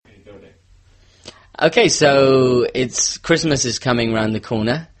Okay, so Christmas is coming around the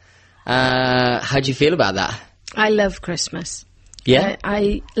corner. How do you feel about that? I love Christmas. Yeah?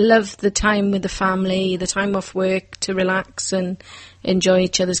 I love the time with the family, the time off work to relax and enjoy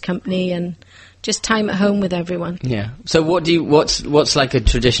each other's company and just time at home with everyone. Yeah. So what's like a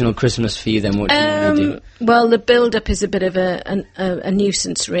traditional Christmas for you then? What do you normally do? Well, the build-up is a bit of a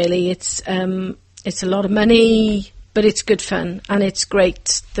nuisance, really. It's a lot of money, but it's good fun and it's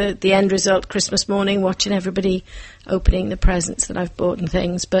great. The end result, Christmas morning, watching everybody opening the presents that I've bought and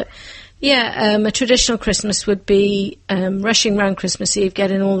things. But yeah, a traditional Christmas would be rushing around Christmas Eve,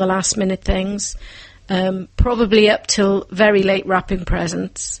 getting all the last-minute things, probably up till very late wrapping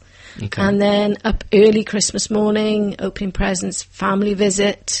presents. Okay. And then up early Christmas morning, opening presents, family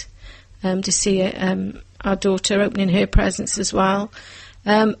visit, to see our daughter opening her presents as well.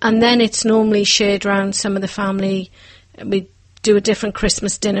 And then it's normally shared around some of the family. We do a different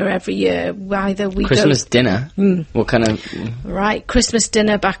Christmas dinner every year. Christmas dinner? What kind of... Right, Christmas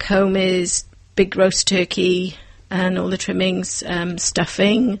dinner back home is big roast turkey and all the trimmings,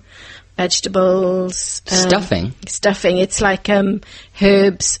 stuffing, vegetables. Stuffing? Stuffing. It's like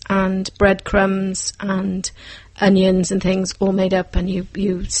herbs and breadcrumbs and onions and things all made up, and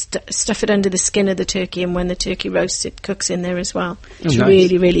you stuff it under the skin of the turkey, and when the turkey roasts, it cooks in there as well. It's nice.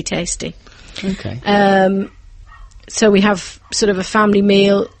 really, really tasty. Okay. So we have sort of a family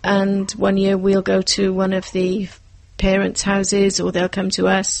meal, and one year we'll go to one of the parents' houses or they'll come to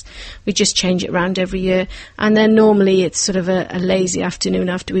us. We just change it around every year. And then normally it's sort of a lazy afternoon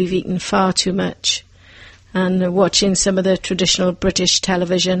after we've eaten far too much and watching some of the traditional British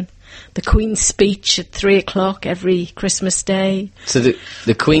television. The Queen's speech at 3:00 every Christmas Day. So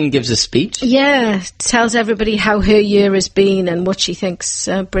the Queen gives a speech? Yeah, tells everybody how her year has been and what she thinks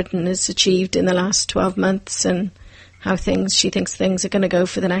Britain has achieved in the last 12 months and how she thinks things are going to go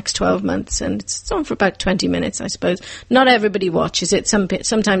for the next 12 months. And it's on for about 20 minutes, I suppose. Not everybody watches it.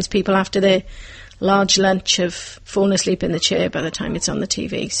 Sometimes people, after their large lunch, have fallen asleep in the chair by the time it's on the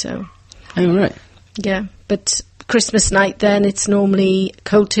TV. So, oh, right. Yeah, but Christmas night then, it's normally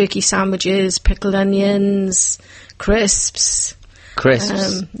cold turkey sandwiches, pickled onions, crisps.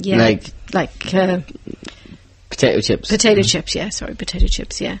 Crisps? Yeah. Like potato chips? Potato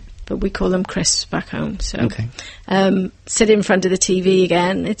chips, yeah. But we call them crisps back home. So, okay. Sit in front of the TV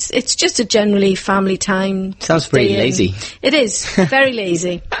again. It's just a generally family time. Sounds pretty lazy. It is very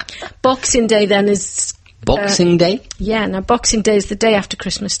lazy. Boxing Day then is Boxing Day? Yeah. Now Boxing Day is the day after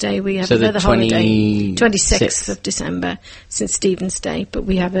Christmas Day. We have another holiday, 26th of December, St Stephen's Day. But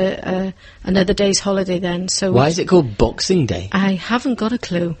we have another day's holiday then. So why is it called Boxing Day? I haven't got a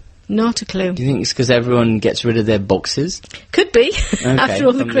clue. Not a clue. Do you think it's because everyone gets rid of their boxes? Could be, after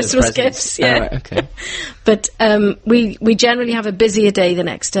all the Christmas gifts. Yeah. Right, okay. But we generally have a busier day the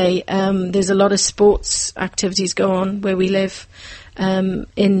next day. There's a lot of sports activities go on where we live.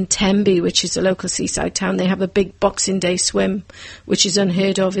 In Tenby, which is a local seaside town, they have a big Boxing Day swim, which is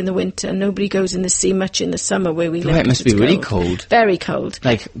unheard of in the winter. Nobody goes in the sea much in the summer where we live. Right, it must be really cold. Very cold.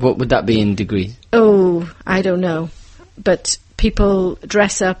 Like, what would that be in degrees? Oh, I don't know. But people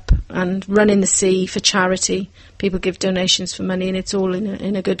dress up and run in the sea for charity. People give donations for money, and it's all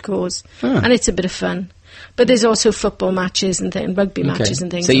in a good cause. And it's a bit of fun. But there's also football matches and rugby matches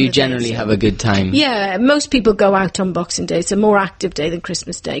and things. So you generally have a good time? Yeah, most people go out on Boxing Day. It's a more active day than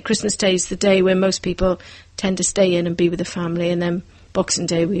Christmas Day. Christmas Day is the day where most people tend to stay in and be with the family, and then Boxing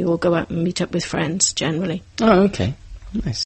Day we all go out and meet up with friends, generally. Oh, okay. Nice.